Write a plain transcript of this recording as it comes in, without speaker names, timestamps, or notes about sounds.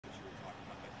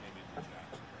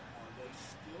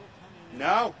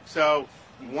No. So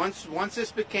once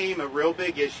this became a real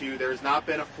big issue, there's not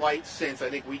been a flight since.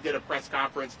 I think we did a press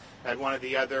conference at one of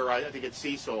the other, I think it's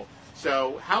Cecil.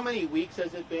 So how many weeks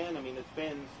has it been? I mean, it's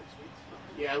been 6 weeks.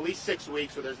 Yeah, at least 6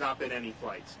 weeks where there's not been any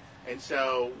flights. And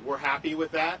so we're happy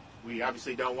with that. We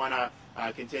obviously don't want to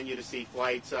continue to see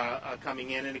flights coming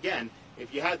in. And again,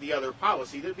 if you had the other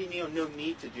policy, there'd be no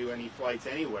need to do any flights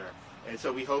anywhere. And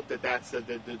so we hope that that's the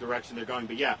direction they're going.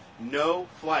 But yeah, no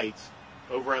flights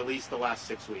over at least the last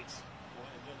 6 weeks. Well,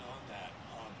 and then on that,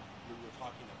 we were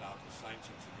talking about the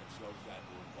sanctions against those that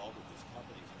were involved with these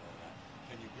companies and all that.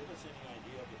 Can you give us any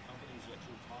idea of the companies that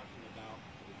you're talking about?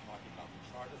 Are we talking about the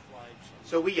charter flights?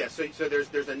 So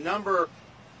there's a number.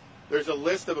 There's a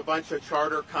list of a bunch of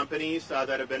charter companies that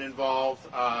have been involved,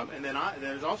 and then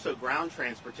there's also ground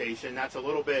transportation. That's a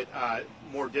little bit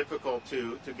more difficult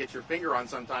to get your finger on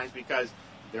sometimes because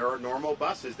there are normal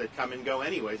buses that come and go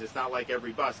anyways. It's not like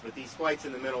every bus, but these flights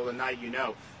in the middle of the night,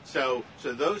 So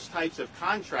those types of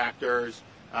contractors,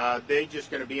 they're just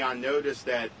going to be on notice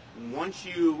that once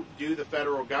you do the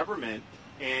federal government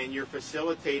and you're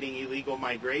facilitating illegal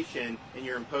migration and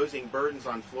you're imposing burdens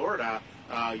on Florida,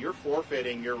 you're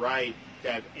forfeiting your right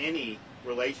to have any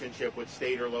relationship with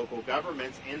state or local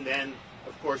governments. And then,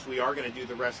 of course, we are going to do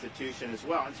the restitution as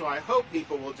well. And so I hope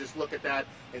people will just look at that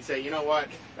and say, you know what,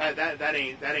 that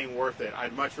ain't worth it.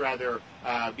 I'd much rather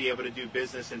be able to do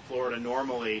business in Florida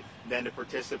normally than to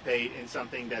participate in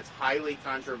something that's highly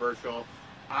controversial.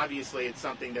 Obviously, it's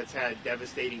something that's had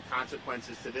devastating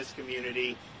consequences to this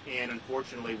community, and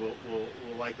unfortunately,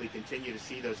 we'll likely continue to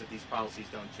see those if these policies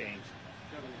don't change.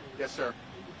 Yes, sir.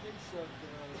 In the case of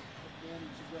the man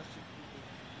who's arrested for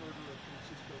the murder of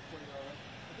Francisco Cuellar,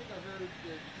 I think I heard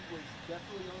that he was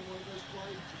definitely on one of those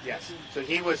flights. Yes.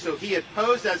 So he had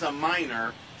posed as a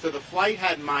minor. So the flight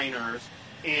had minors,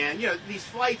 and these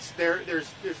flights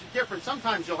there's different.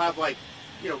 Sometimes you'll have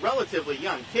relatively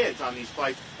young kids on these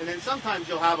flights, and then sometimes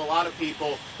you'll have a lot of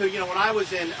people who when I was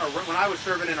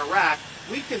serving in Iraq,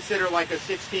 we consider like a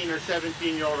 16 or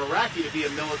 17-year-old Iraqi to be a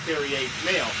military-age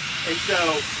male. And so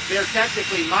they're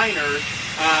technically minors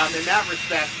in that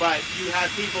respect, but you have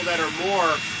people that are more,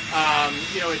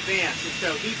 advanced. And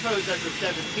so he posed as a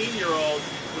 17-year-old,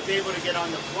 was able to get on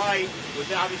the flight,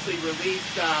 was obviously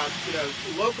released,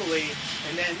 locally,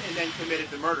 and then committed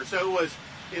the murder. So it was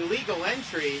illegal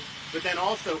entry, but then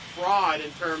also fraud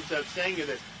in terms of saying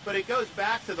this. But it goes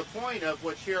back to the point of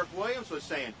what Sheriff Williams was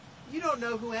saying. You don't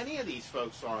know who any of these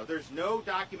folks are. There's no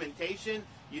documentation.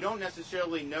 You don't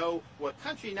necessarily know what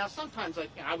country. Now, sometimes, like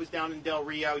I was down in Del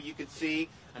Rio, you could see,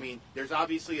 there's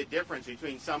obviously a difference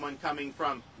between someone coming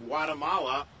from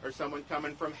Guatemala or someone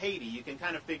coming from Haiti. You can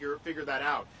kind of figure that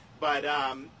out. But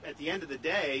at the end of the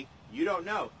day, you don't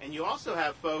know. And you also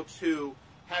have folks who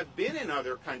have been in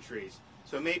other countries.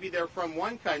 So maybe they're from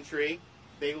one country,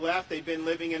 they left, they've been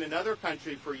living in another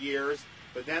country for years,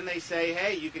 but then they say,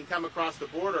 hey, you can come across the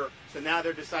border, so now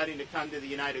they're deciding to come to the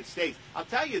United States. I'll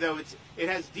tell you, though, it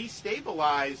has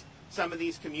destabilized some of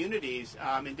these communities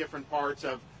in different parts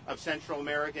of Central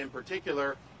America in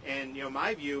particular, and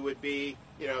my view would be,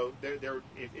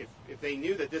 if they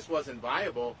knew that this wasn't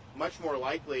viable, much more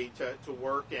likely to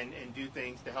work and do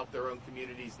things to help their own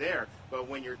communities there. But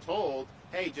when you're told,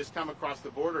 hey, just come across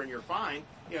the border and you're fine,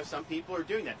 some people are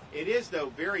doing that. It is,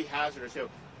 though, very hazardous.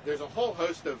 There's a whole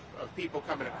host of people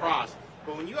coming across,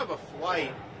 but when you have a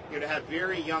flight, to have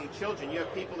very young children, you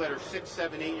have people that are 6,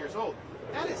 7, 8 years old,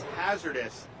 that is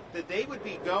hazardous, that they would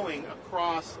be going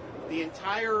across the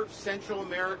entire Central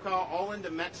America, all into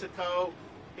Mexico.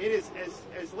 It is,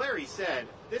 as Larry said,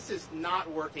 this is not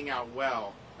working out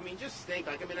well. Just think,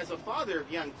 as a father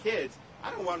of young kids, I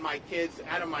don't want my kids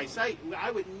out of my sight. I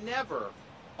would never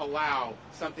allow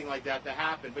something like that to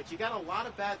happen. But you got a lot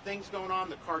of bad things going on.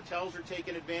 The cartels are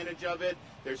taking advantage of it.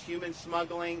 There's human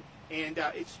smuggling, and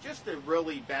it's just a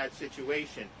really bad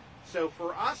situation. So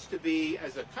for us to be,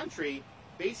 as a country,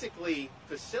 basically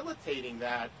facilitating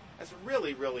that's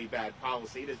really, really bad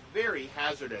policy. It is very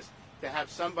hazardous to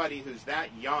have somebody who's that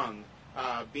young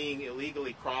being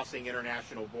illegally crossing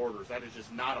international borders. That is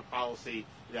just not a policy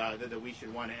that we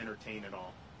should want to entertain at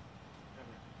all.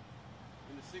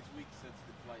 In the 6 weeks since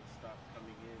the flight stopped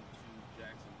coming in to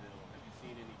Jacksonville, have you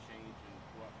seen any change in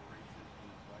cooperation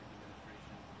from the Biden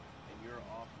administration and your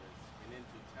office? And in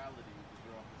totality, does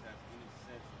your office have any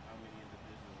sense of how many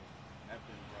individuals have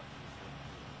been brought to the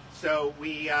service? So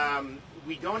we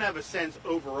don't have a sense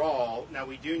overall. Now,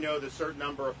 we do know the certain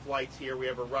number of flights here. We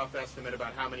have a rough estimate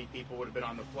about how many people would have been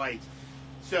on the flights.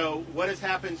 So what has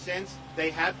happened since? They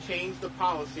have changed the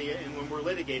policy, and when we're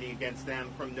litigating against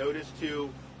them, from notice to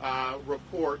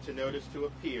report to notice to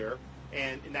appear.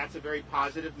 and that's a very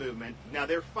positive movement. Now,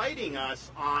 they're fighting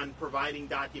us on providing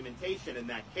documentation in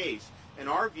that case. And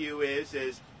our view is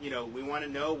we want to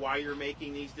know why you're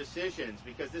making these decisions,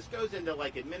 because this goes into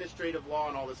like administrative law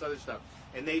and all this other stuff.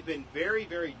 And they've been very,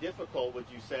 very difficult, would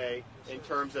you say, in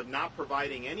terms of not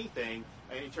providing anything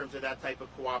in terms of that type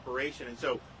of cooperation. And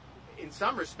so in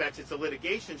some respects, it's a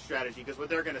litigation strategy, because what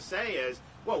they're going to say is,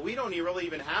 well, we don't really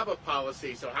even have a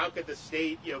policy, so how could the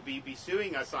state, be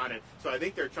suing us on it? So I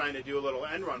think they're trying to do a little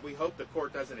end run. We hope the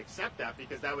court doesn't accept that,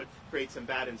 because that would create some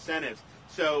bad incentives.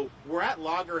 So we're at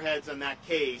loggerheads on that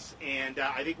case, and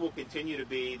I think we'll continue to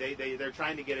be. They're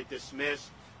trying to get it dismissed.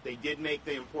 They did make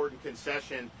the important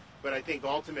concession, but I think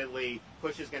ultimately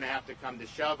push is going to have to come to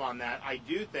shove on that. I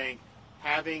do think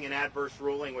having an adverse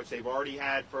ruling, which they've already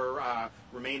had for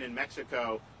Remain in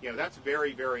Mexico, that's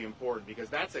very, very important, because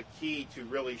that's a key to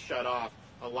really shut off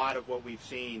a lot of what we've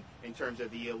seen in terms of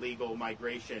the illegal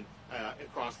migration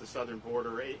across the southern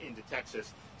border into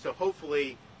Texas. So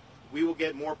hopefully we will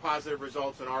get more positive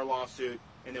results in our lawsuit,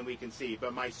 and then we can see.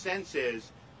 But my sense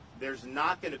is there's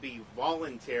not going to be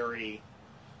voluntary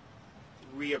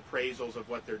reappraisals of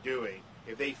what they're doing.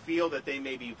 If they feel that they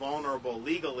may be vulnerable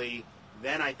legally,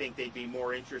 then I think they'd be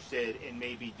more interested in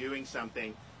maybe doing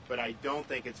something. But I don't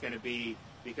think it's going to be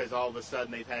because all of a sudden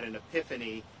they've had an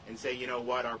epiphany and say, you know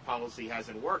what, our policy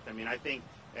hasn't worked. I mean, I think,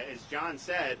 as John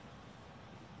said,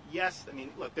 yes, I mean,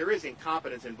 look, there is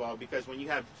incompetence involved, because when you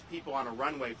have people on a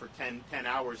runway for 10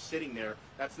 hours sitting there,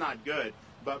 that's not good.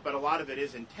 But a lot of it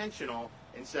is intentional,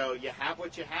 and so you have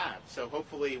what you have. So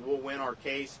hopefully we'll win our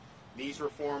case. These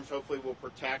reforms hopefully will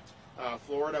protect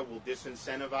Florida, will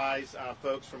disincentivize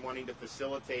folks from wanting to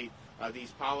facilitate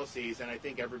these policies, and I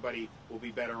think everybody will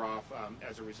be better off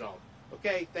as a result.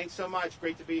 Okay, thanks so much.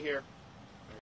 Great to be here.